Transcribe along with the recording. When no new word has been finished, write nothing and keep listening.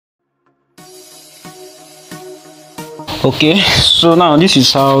Okay, so now this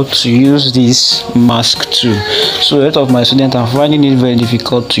is how to use this mask tool. So a lot of my students are finding it very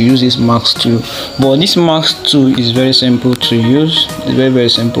difficult to use this mask tool, but this mask tool is very simple to use. It's very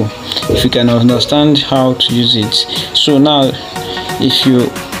simple if you can understand how to use it. So now if you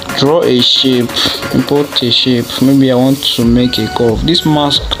draw a shape, import a shape, maybe I want to make a curve, this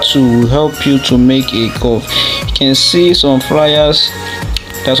mask tool will help you to make a curve. You can see some flyers,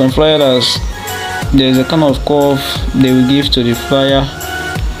 there's some flyers, there's a kind of curve they will give to the flyer,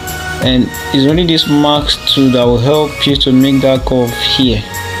 and it's only this mask tool that will help you to make that curve here.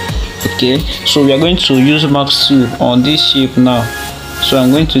 Okay, so we are going to use mask tool on this shape now. So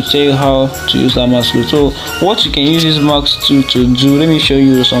I'm going to tell you how to use that mask tool. So what you can use this mask tool to do, let me show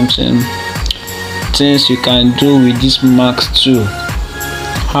you something things you can do with this mask tool,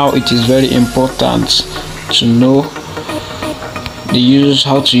 how it is very important to know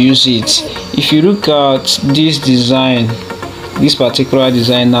how to use it. If you look at this design, this particular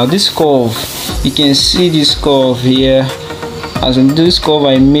design, now this curve, you can see this curve here, as in this curve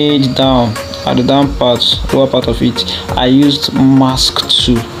I made down at the down part, lower part of it, I used mask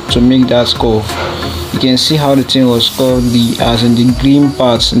tool to make that curve. You can see how the thing was curved, as in the green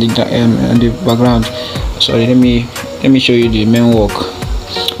parts in the background. Sorry, let me show you the main work.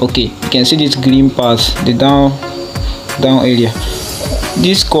 Okay, you can see this green part, the down area.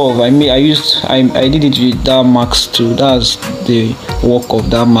 This curve I did it with that mask tool. That's the work of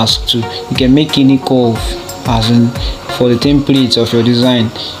that mask tool. You can make any curve, as in for the template of your design,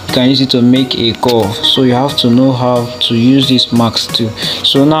 you can use it to make a curve. So you have to know how to use this mask tool.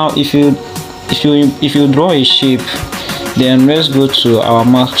 So now if you draw a shape, then let's go to our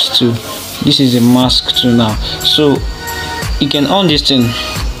mask tool. This is a mask tool now. So you can on this thing,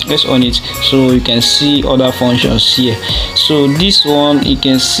 let's on it, so you can see other functions here. So this one you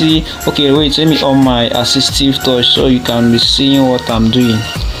can see, okay, wait, let me on my assistive touch so you can be seeing what I'm doing.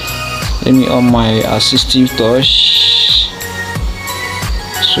 Let me on my assistive touch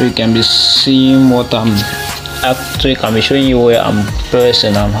so you can be seeing what I'm actually, can be showing you where I'm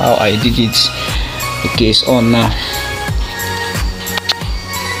pressing and how I did it. Okay, it's on now.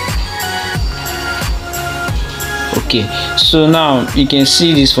 Okay, so now you can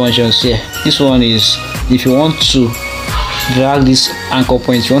see these functions here. This one is if you want to drag this anchor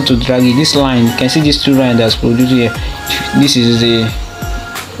point, you want to drag it, this line, you can see these two lines that's produced here. This is the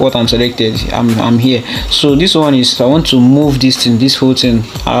what I'm selected, I'm here. So this one is if I want to move this thing, this whole thing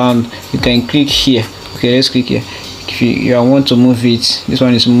around, you can click here. Okay, let's click here. If you want to move it, this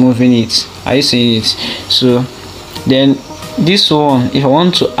one is moving it. Are you seeing it? So then this one, if I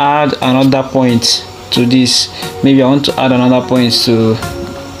want to add another point to this, maybe I want to add another point to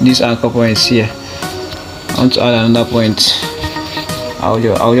this anchor points here. I want to add another point.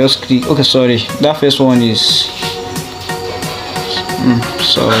 I'll just click. Okay, sorry, that first one is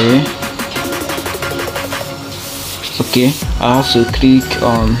sorry. Okay, I have to click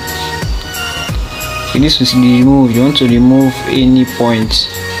on this is remove. You want to remove any point.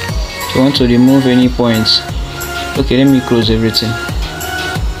 You want to remove any points. Okay, let me close everything.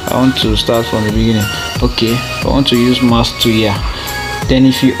 I want to start from the beginning. Okay, I want to use mask tool here. Then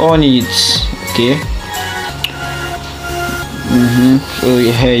if you on it, okay, oh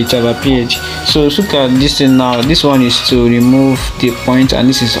yeah, it has appeared. So look at this thing now. This one is to remove the point, and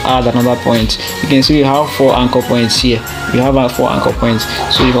this is add another point. You can see we have 4 anchor points here. We have 4 anchor points.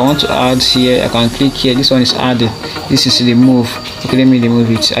 So if I want to add here, I can click here. This one is added. This is remove. Okay, let me remove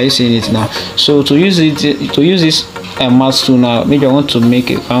it. Are you seeing it now? So to use this mask tool now, maybe I want to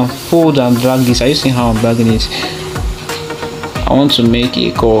make it, fold and drag this. Are you seeing how I'm dragging it? I want to make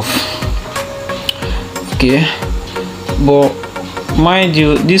a curve. Okay, but mind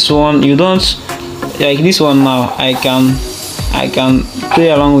you, this one you don't like. This one now I can play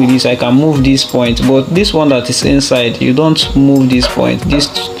along with this. I can move this point, but this one that is inside, you don't move this point. This,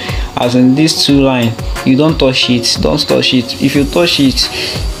 as in this 2 line, you don't touch it. Don't touch it. If you touch it,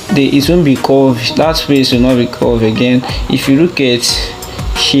 it won't be curved. That space will not be curved again. If you look at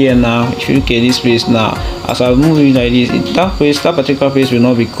here now, if you look at this place now, as I move it like this, that particular place will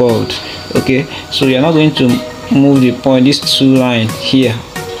not be curved. Okay, so you're not going to move the point, this 2 line here,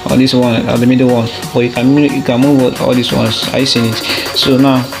 or this one or the middle one, but you can move all these ones. I see it. So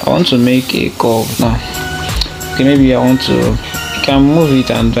now I want to make a curve now. Okay, maybe I want to, you can move it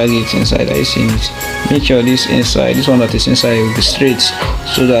and drag it inside. I see it. Make sure this inside, this one that is inside will be straight,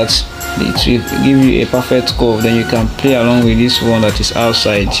 so that it will give you a perfect curve. Then you can play along with this one that is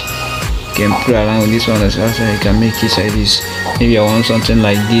outside. You can play along with this one that's outside. You can make it like this. Maybe I want something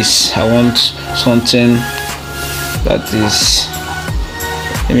like this. I want something that is,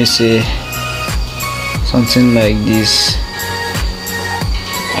 let me say something like this.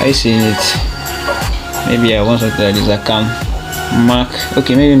 I see it. Maybe I want something like this. I can mark.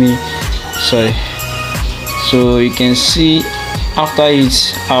 Okay, maybe sorry. So you can see after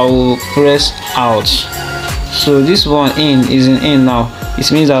it, I will press out. So this one in is in now. It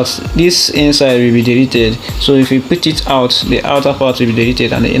means that this inside will be deleted. So if you put it out, the outer part will be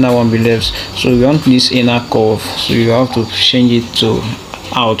deleted and the inner one will be left. So we want this inner curve, so you have to change it to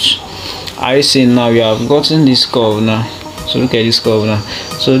out. I see now you have gotten this curve now. So look at this curve now.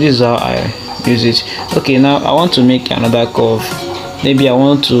 So this is how I use it. Okay, now I want to make another curve. Maybe I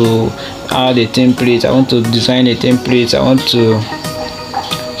want to add a template. I want to design a template. I want to,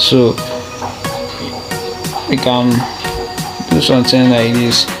 so we can do something like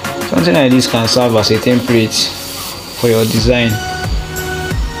this. Something like this can serve as a template for your design.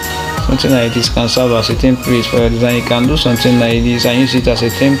 Something like this can serve as a template for your design. You can do something like this and use it as a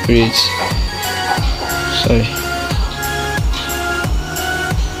template. Sorry.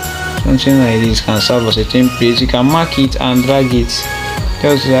 Something like this can serve as a template. You can mark it and drag it.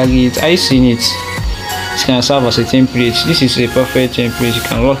 Just drag it. I seen it. It can serve as a template. This is a perfect template. You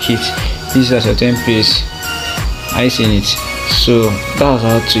can lock it. This is as a template. I seen it. So that's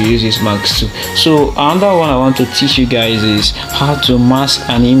how to use this mask too. So another one I want to teach you guys is how to mask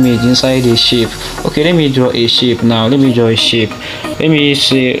an image inside a shape. Okay, let me draw a shape now. Let me draw a shape. Let me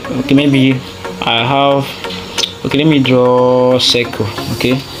say, okay, maybe I have, okay, let me draw a circle.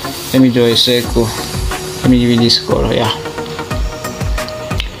 Okay, let me draw a circle. Let me give you this color. Yeah,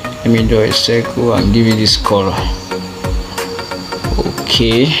 let me draw a circle and give you this color.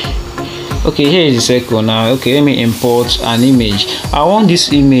 Okay. Okay, here is the circle now. Okay, let me import an image. I want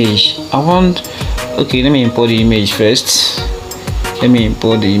this image. Okay, let me import the image first. Let me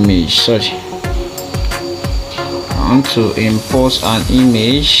import the image. Sorry, I want to import an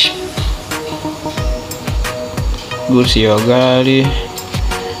image. Go to your gallery.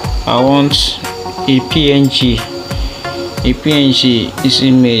 I want a PNG. A PNG is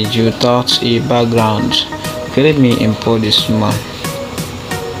image without a background. Okay, let me import this one.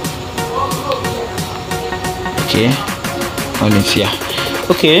 Okay, on it here.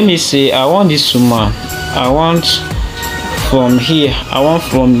 Okay, let me say I want this woman. I want from here. I want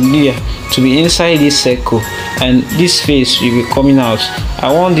from here to be inside this circle, and this face will be coming out. I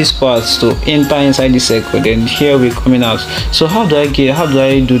want this part to enter inside this circle, then here will be coming out. So how do I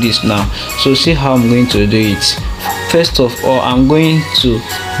do this now? So see how I'm going to do it. First of all, I'm going to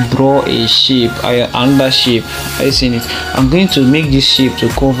draw a shape, another shape. I seen it. I'm going to make this shape to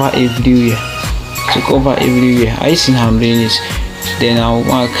cover everywhere. I see how I'm doing it. Then I'll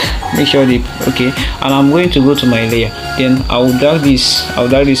mark, make sure okay, and I'm going to go to my layer. Then I'll drag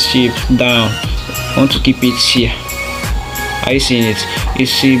this shape down. I want to keep it here. I see it. It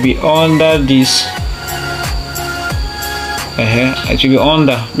should be under this. It should be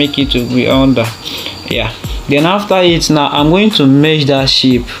under. Make it to be under. Yeah. Then after it, now I'm going to merge that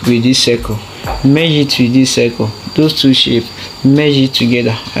shape with this circle. Merge it with this circle. Those two shapes, merge it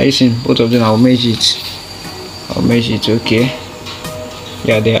together. I see both of them. I'll merge it. Okay.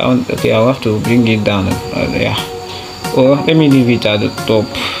 Yeah, they are on. Okay, I'll have to bring it down. Yeah. Or let me leave it at the top.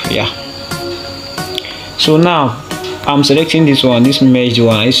 Yeah. So now I'm selecting this one, this merged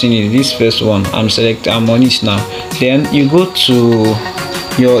one. I see it. This first one. I'm on it now. Then you go to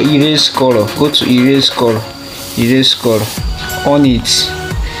your erase color. Go to erase color. On it.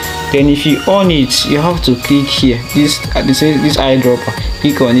 Then if you on it, you have to click here. This eyedropper.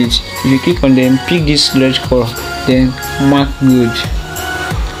 Click on it. If you click on them, pick this large color. Then mark good.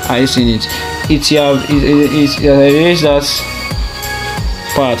 I see it. It's erase that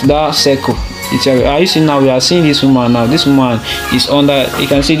part, that circle. I see now. We are seeing this woman now. This woman is under. You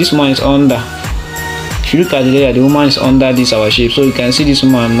can see this woman is under. If you look at the layer, the woman is under this our shape, so you can see this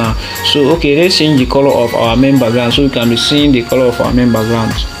woman now. So okay, let's change the color of our main background so we can be seeing the color of our main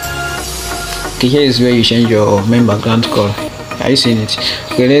background. Okay, here is where you change your main background color. Are you seeing it?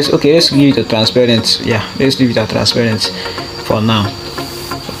 Okay, let's give it a transparent. Yeah, let's leave it a transparent for now.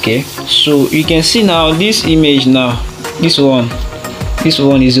 Okay, so you can see now this image now. This one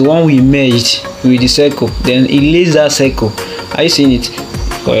is the one we merged with the circle. Then it lays that circle. Are you seeing it?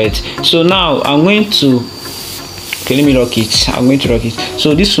 Correct. So now I'm going to, okay, let me lock it. I'm going to lock it.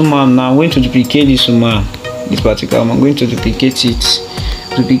 So this woman now, I'm going to duplicate this woman, this particular. I'm going to duplicate it.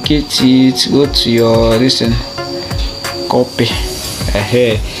 Go to your listen, copy.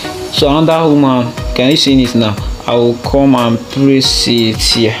 So another woman, can you see it now? I will come and press it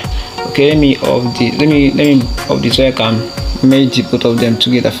here. Okay, let me off this so I can merge both of them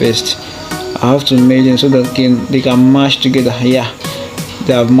together first. I have to merge them so that they can match together. Yeah.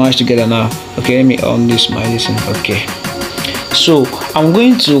 they have merged together now. Okay, let me on this my listen. Okay, so I'm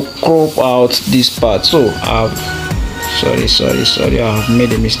going to crop out this part. So I've sorry, I've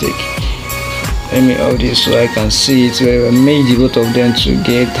made a mistake. Let me hold this so I can see it. Where I made the both of them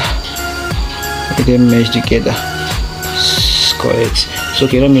together. Let them merge together. Correct. So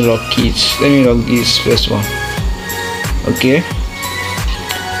okay, let me lock it. Let me lock this first one. Okay,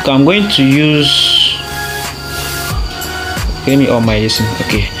 I'm going to use, let me on my listen.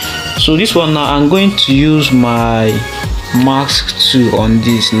 Okay, so this one now I'm going to use my mask 2 on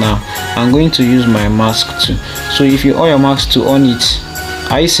this. Now I'm going to use my mask 2. So if you on your mask 2 on it,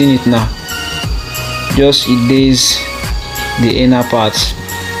 are you seeing it now? Just erase the inner part,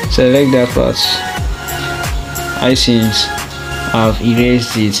 select that part. I see it. I've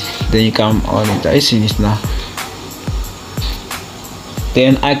erased it. Then you come on it. I see it now.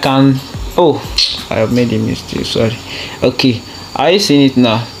 Then I can, oh, I have made a mistake, sorry. Okay, I see it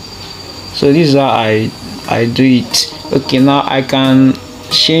now. So this is how I do it. Okay, now I can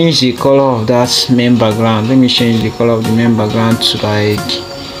change the color of that main background. Let me change the color of the main background to like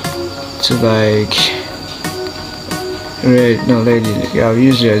red. No, red. Yeah, I've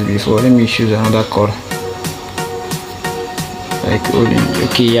used red before. Let me choose another color, like orange.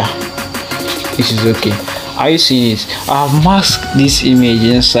 Okay, yeah, this is okay. Are you seeing it? I've masked this image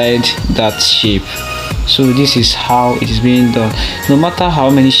inside that shape. So this is how it is being done. No matter how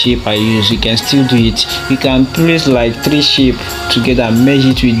many shape I use, you can still do it. You can place like 3 shape together, merge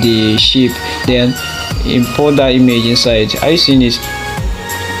it with the shape, then import that image inside. Are you seeing it?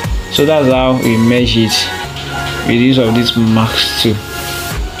 So that's how we merge it with use of this mask too.